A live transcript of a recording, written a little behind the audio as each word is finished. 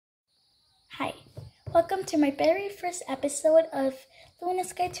Hi, welcome to my very first episode of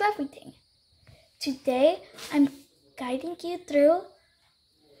Luna's Guide to Everything. Today, I'm guiding you through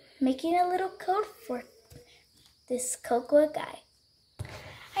making a little coat for this cocoa guy.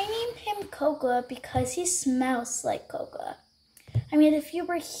 I named him Cocoa because he smells like cocoa. If you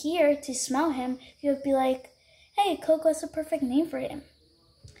were here to smell him, you would be like, hey, Cocoa is a perfect name for him.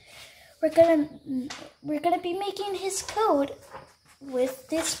 We're gonna be making his coat with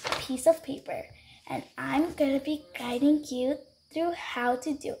this piece of paper, and I'm gonna be guiding you through how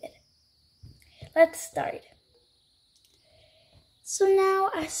to do it. Let's start. So now,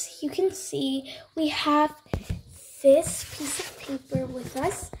 as you can see, we have this piece of paper with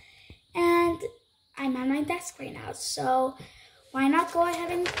us, and I'm at my desk right now, so why not go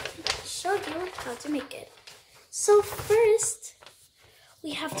ahead and show you how to make it. So first,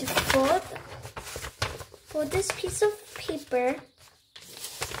 we have to fold this piece of paper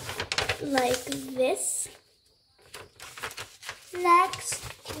like this. Next,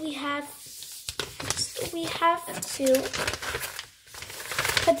 we have to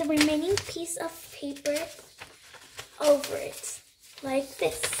put the remaining piece of paper over it, like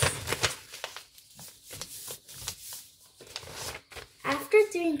this. After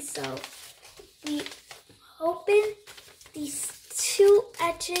doing so, we open these two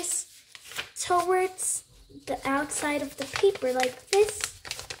edges towards the outside of the paper, like this.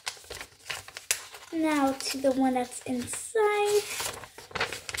 Now to the one that's inside.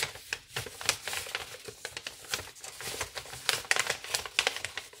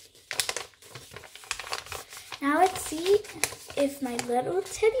 Now let's see if my little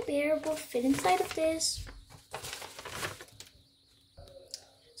teddy bear will fit inside of this.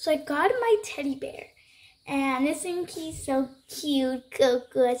 So I got my teddy bear, and I think he's so cute.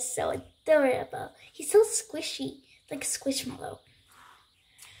 Cocoa is so adorable. He's so squishy, like Squishmallow.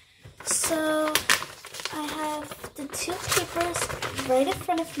 So I have the two papers right in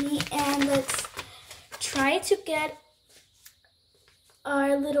front of me, and let's try to get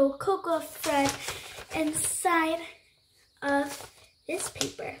our little Cocoa friend inside of this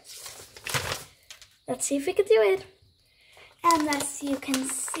paper. Let's see if we can do it. And as you can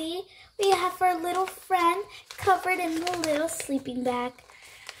see, we have our little friend covered in the little sleeping bag.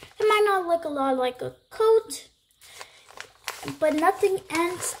 It might not look a lot like a coat, but nothing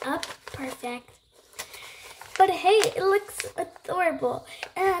ends up perfect. But hey, it looks adorable.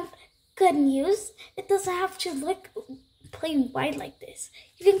 And good news, it doesn't have to look plain white like this.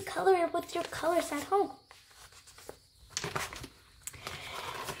 You can color it with your colors at home.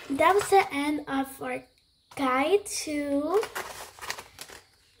 That was the end of our guide to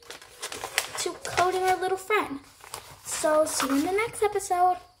coating our little friend. So see you in the next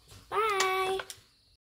episode. Bye.